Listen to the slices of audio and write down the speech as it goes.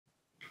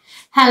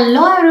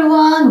Hello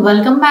everyone,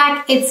 welcome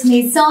back. It's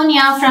me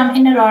Sonia from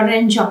Inner Order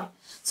and Joy.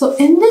 So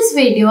in this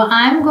video,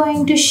 I'm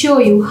going to show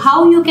you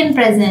how you can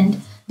present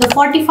the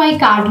 45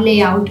 card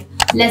layout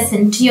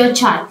lesson to your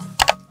child.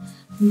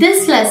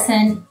 This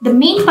lesson, the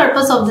main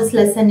purpose of this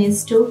lesson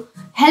is to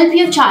help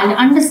your child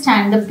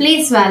understand the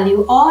place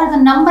value or the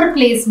number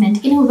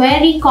placement in a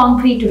very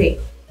concrete way,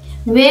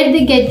 where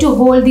they get to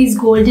hold these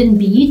golden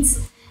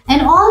beads.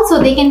 And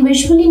also they can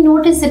visually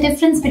notice the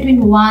difference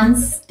between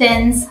ones,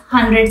 tens,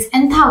 hundreds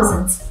and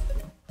thousands.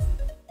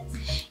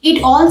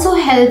 It also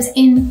helps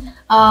in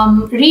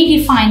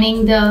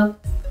redefining the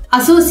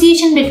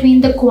association between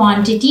the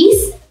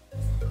quantities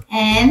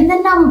and the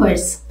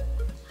numbers.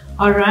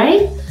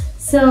 Alright,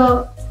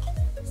 so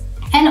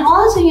and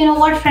also you know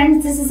what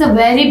friends, this is a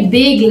very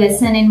big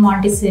lesson in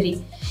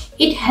Montessori.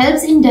 It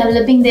helps in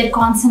developing their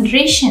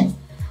concentration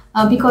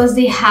because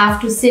they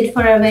have to sit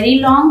for a very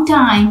long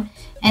time.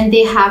 And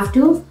they have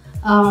to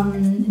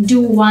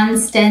do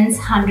ones, tens,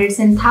 hundreds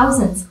and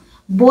thousands,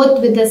 both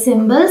with the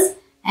symbols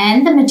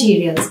and the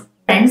materials.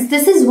 Friends,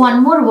 this is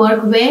one more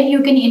work where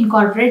you can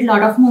incorporate a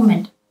lot of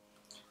movement.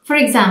 For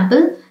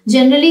example,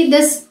 generally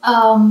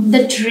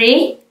the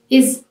tray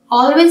is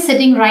always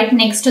sitting right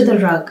next to the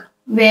rug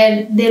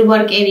where their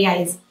work area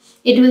is.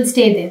 It will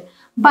stay there.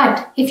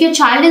 But if your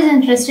child is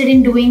interested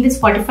in doing this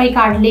 45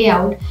 card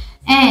layout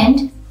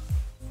and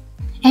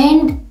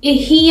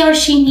he or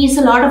she needs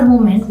a lot of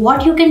movement,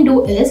 what you can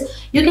do is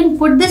you can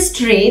put this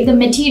tray, the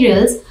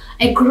materials,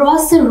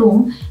 across the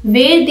room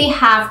where they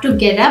have to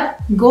get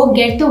up, go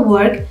get the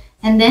work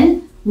and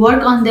then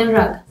work on their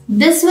rug.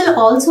 This will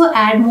also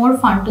add more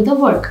fun to the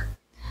work.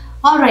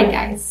 Alright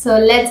guys, so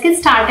let's get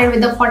started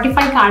with the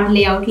 45 card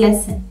layout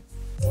lesson.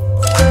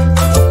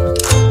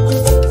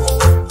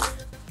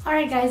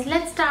 Alright guys,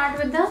 let's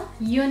start with the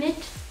unit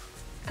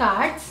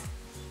cards.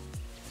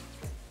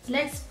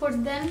 Let's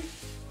put them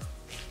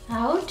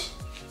out.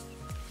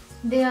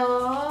 They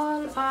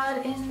all are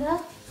in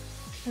the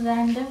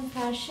random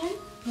fashion.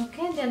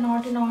 Okay, they're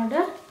not in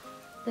order.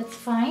 That's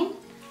fine.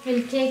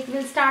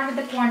 We'll start with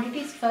the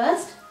quantities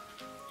first.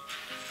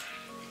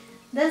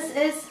 This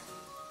is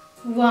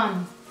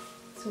 1.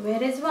 So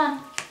where is 1?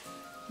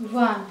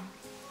 1.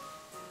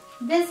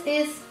 This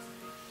is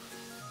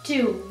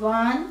 2.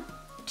 1,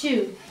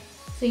 2.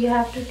 So you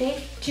have to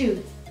take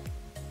 2.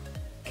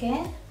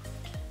 Okay.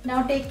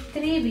 Now take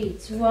 3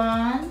 beads.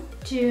 1,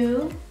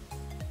 2,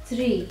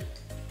 3.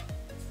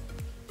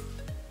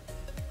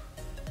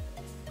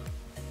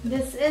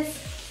 This is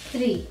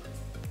 3.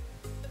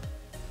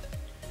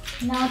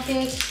 Now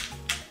take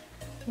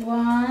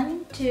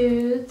 1,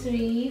 2,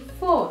 3,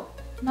 4.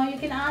 Now you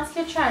can ask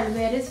your child,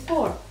 where is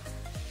 4?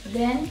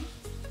 Then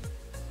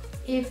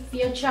if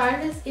your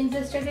child is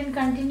interested in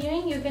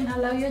continuing, you can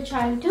allow your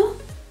child to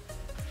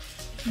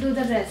do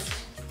the rest.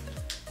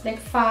 Like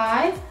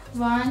 5,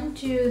 1,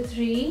 2,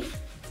 3,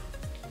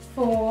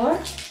 4,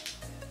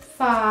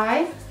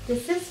 5.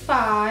 This is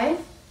 5.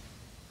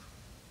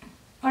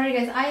 Alright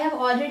guys, I have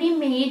already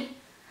made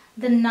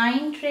the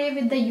 9 tray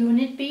with the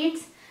unit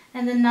beads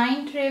and the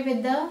 9 tray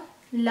with the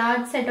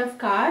large set of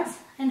cards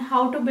and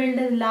how to build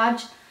a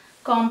large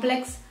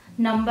complex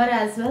number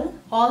as well.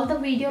 All the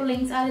video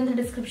links are in the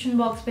description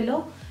box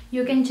below.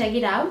 You can check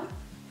it out.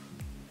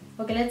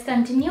 Okay, let's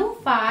continue.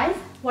 5.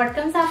 What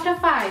comes after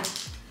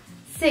 5?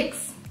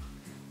 6.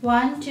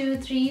 1, 2,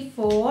 3,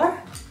 4,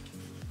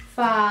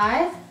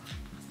 5,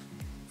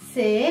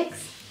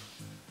 6.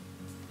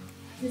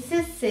 This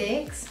is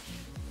 6.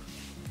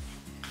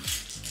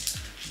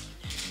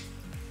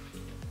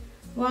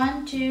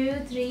 1, 2,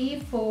 3,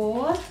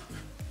 4,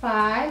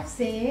 5,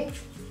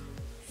 6,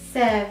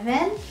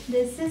 7.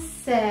 This is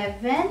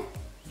 7.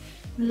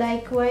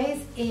 Likewise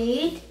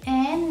 8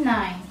 and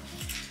 9.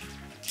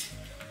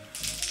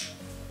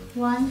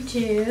 1,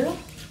 2,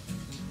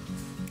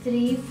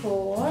 3,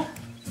 4,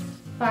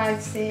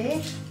 5,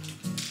 6,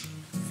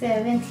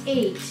 7,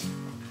 8.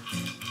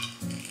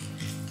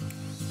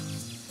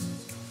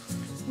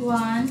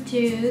 1,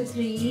 2,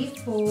 3,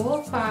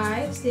 4,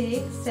 5,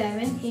 6,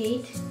 7,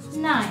 8,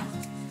 9.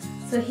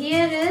 So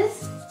here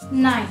is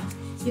 9.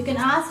 You can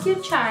ask your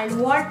child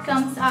what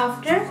comes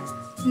after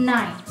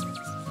 9.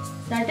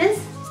 That is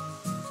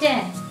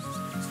 10.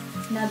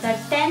 Now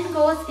that 10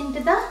 goes into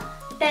the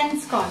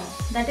tens column.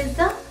 That is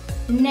the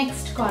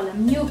next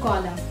column, new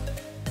column.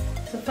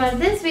 So for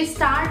this we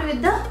start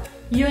with the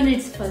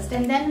units first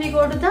and then we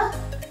go to the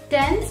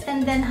tens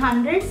and then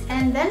hundreds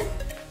and then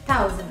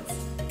thousands.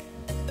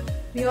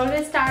 We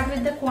always start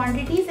with the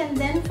quantities and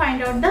then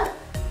find out the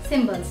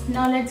symbols.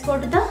 Now let's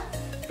go to the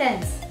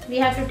tens. We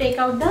have to take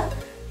out the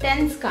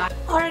tens card.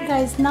 Alright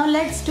guys, now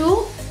let's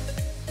do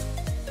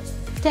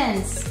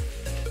tens.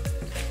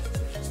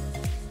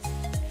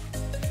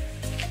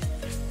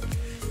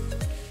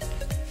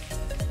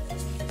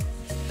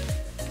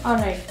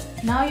 Alright,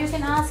 now you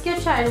can ask your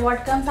child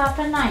what comes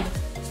after 9.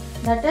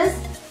 That is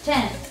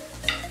 10.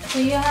 So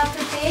you have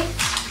to take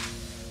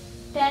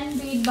 10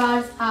 bead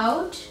bars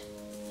out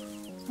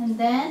and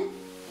then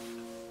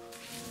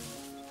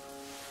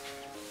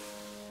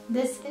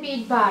this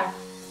bead bar.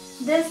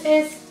 This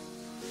is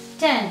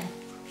 10.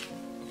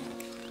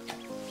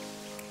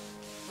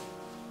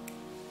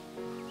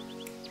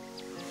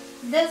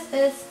 This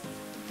is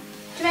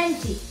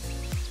 20.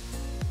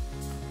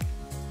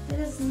 There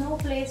is no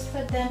place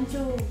for them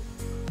to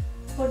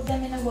put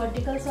them in a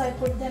vertical, so I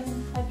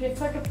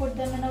prefer to put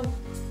them in a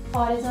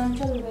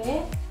horizontal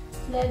way.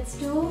 Let's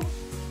do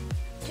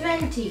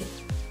 20.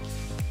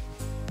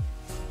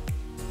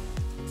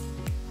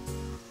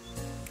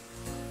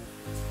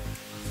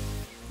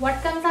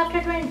 What comes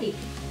after 20?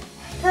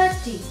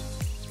 30.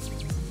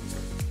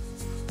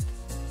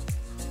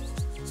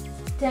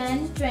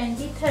 10,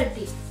 20,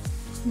 30.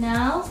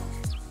 Now,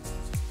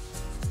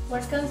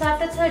 what comes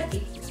after 30?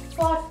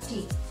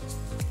 40.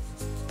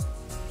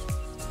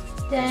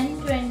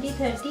 10, 20,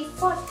 30,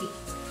 40.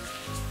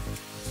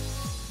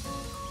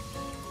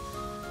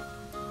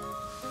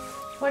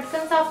 What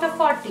comes after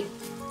 40?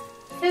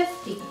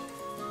 50.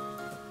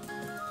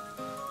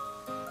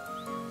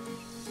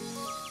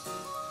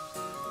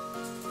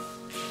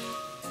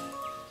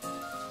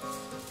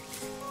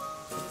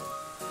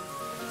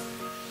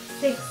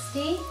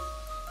 60.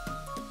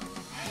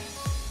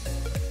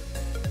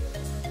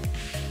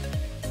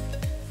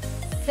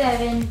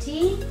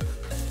 70.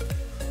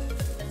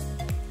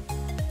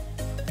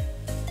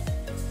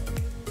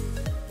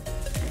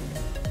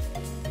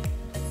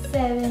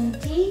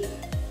 70.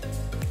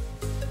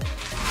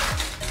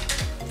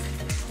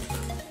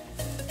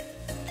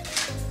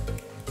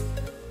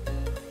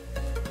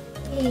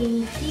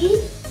 80.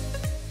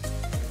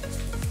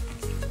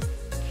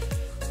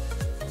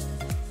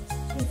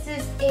 This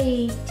is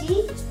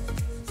 80.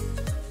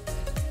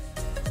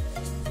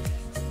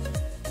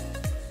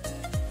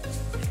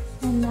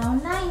 And now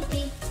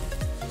 90.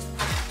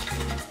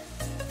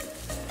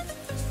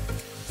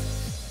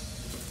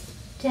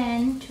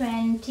 10,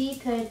 20,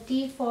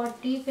 30,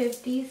 40,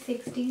 50,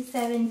 60,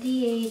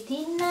 70,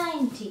 80,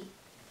 90.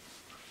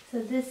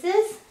 So this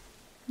is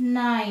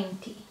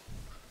 90.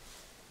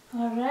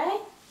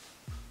 Alright.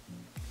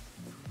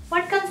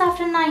 What comes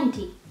after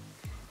 90?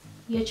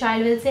 Your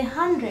child will say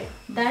 100.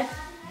 That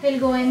will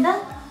go in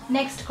the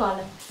next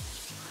column.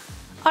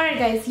 Alright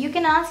guys, you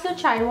can ask your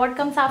child what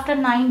comes after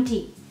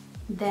 90.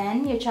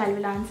 Then your child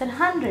will answer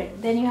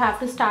 100. Then you have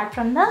to start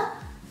from the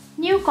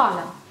new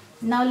column.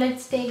 Now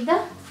let's take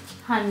the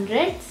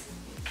hundreds.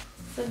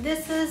 So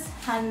this is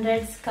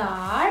hundreds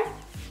card.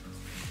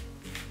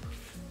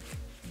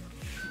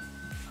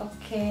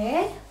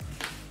 Okay.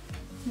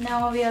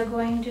 Now we are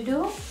going to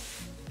do,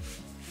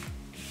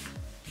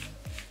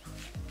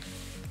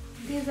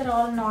 these are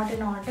all not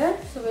in order,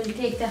 so we'll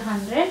take the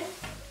 100.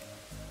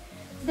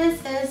 This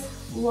is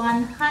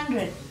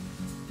 100.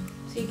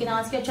 So you can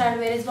ask your child,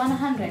 where is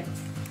 100?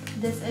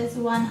 This is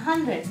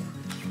 100.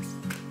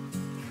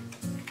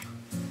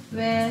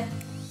 Where,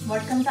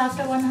 what comes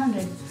after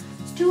 100?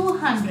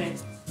 200.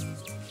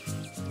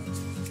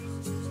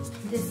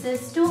 This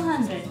is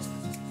 200.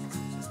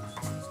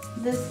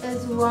 This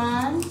is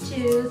 1,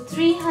 2,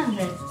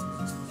 300.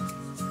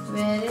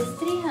 Where is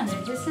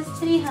 300? This is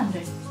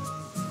 300.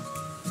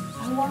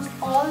 I want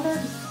all the,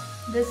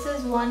 this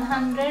is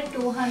 100,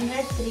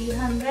 200,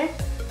 300.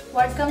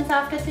 What comes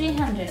after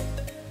 300?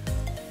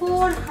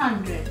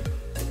 400.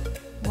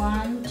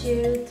 1,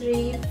 2,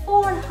 3,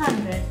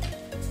 400.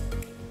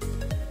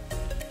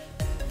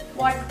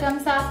 What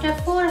comes after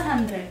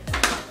 400?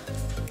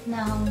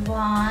 Now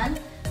 1,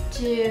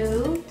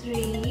 2,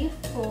 3,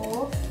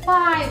 4,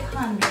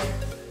 500.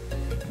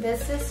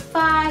 This is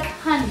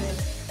 500.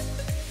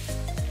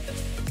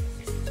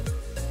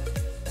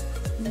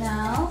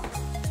 Now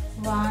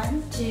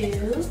 1,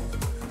 2,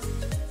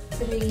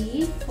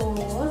 3,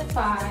 4,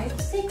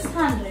 5,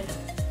 600.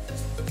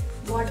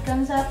 What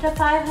comes after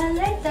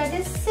 500? That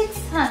is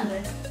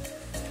 600.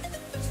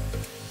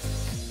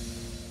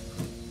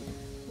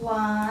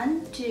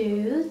 1,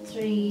 2,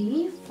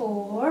 3,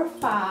 4,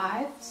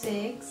 5,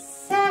 6,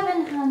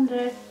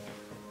 700.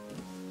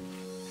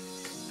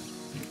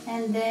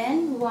 And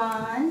then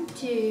 1,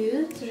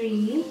 2,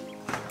 3,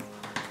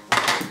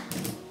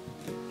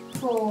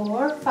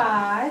 4,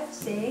 5,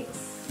 6,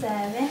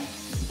 7,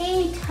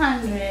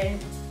 800.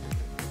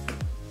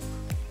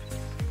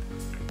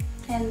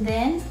 And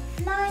then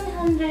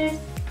 900.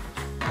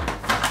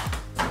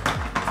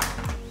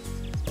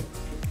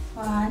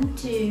 1,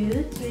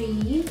 2,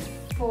 3,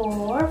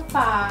 4,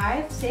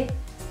 5, 6,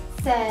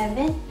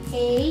 7,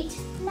 8,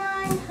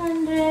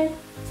 900.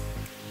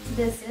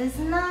 This is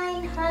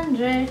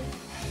 900.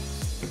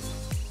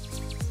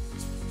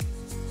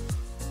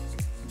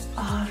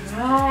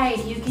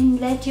 Alright, you can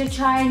let your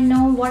child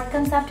know what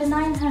comes after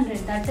 900.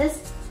 That is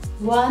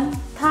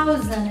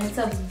 1000. It's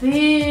a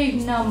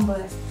big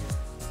number.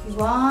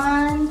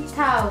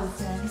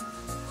 1000.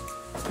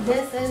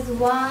 This is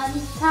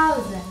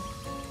 1000.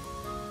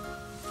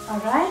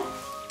 Alright.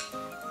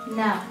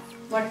 Now,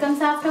 what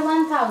comes after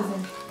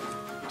 1000?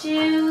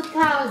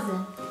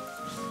 2000.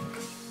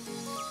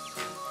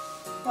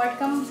 What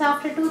comes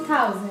after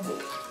 2000?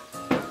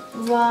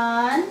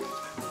 1,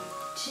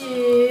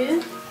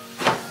 2,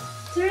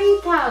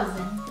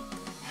 3000.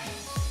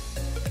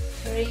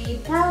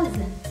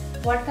 3000.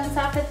 What comes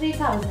after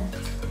 3000?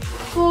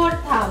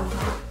 4000.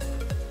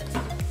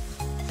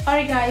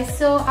 Alright guys,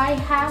 so I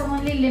have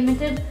only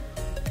limited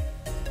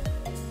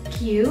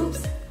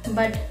cubes,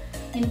 but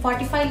in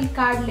 45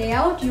 card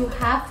layout you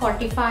have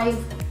 45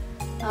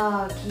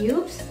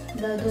 cubes.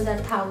 Those are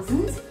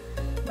thousands,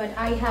 but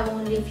I have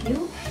only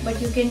few, but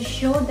you can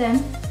show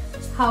them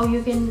how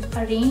you can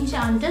arrange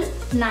until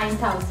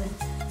 9000.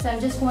 So I'm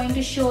just going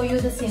to show you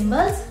the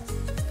symbols.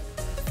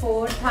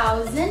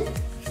 4000,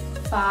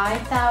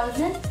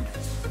 5000,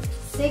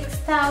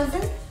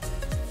 6000,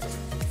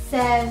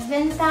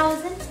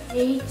 7000,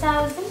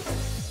 8000,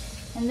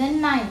 and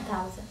then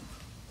 9000.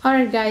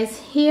 Alright guys,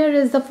 here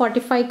is the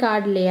 45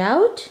 card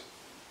layout.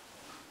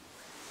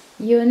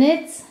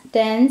 Units,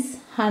 tens,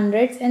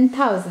 hundreds and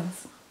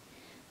thousands.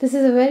 This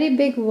is a very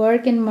big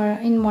work in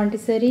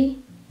Montessori.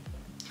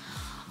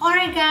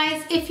 Alright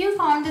guys, if you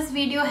found this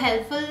video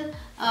helpful,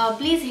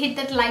 please hit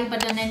that like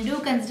button and do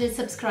consider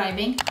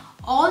subscribing.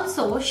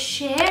 Also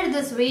share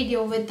this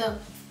video with the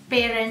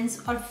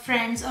parents or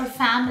friends or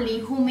family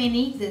who may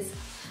need this.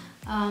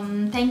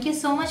 Thank you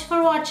so much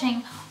for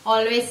watching.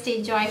 Always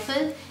stay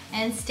joyful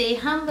and stay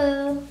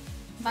humble.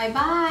 Bye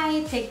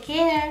bye. Take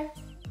care.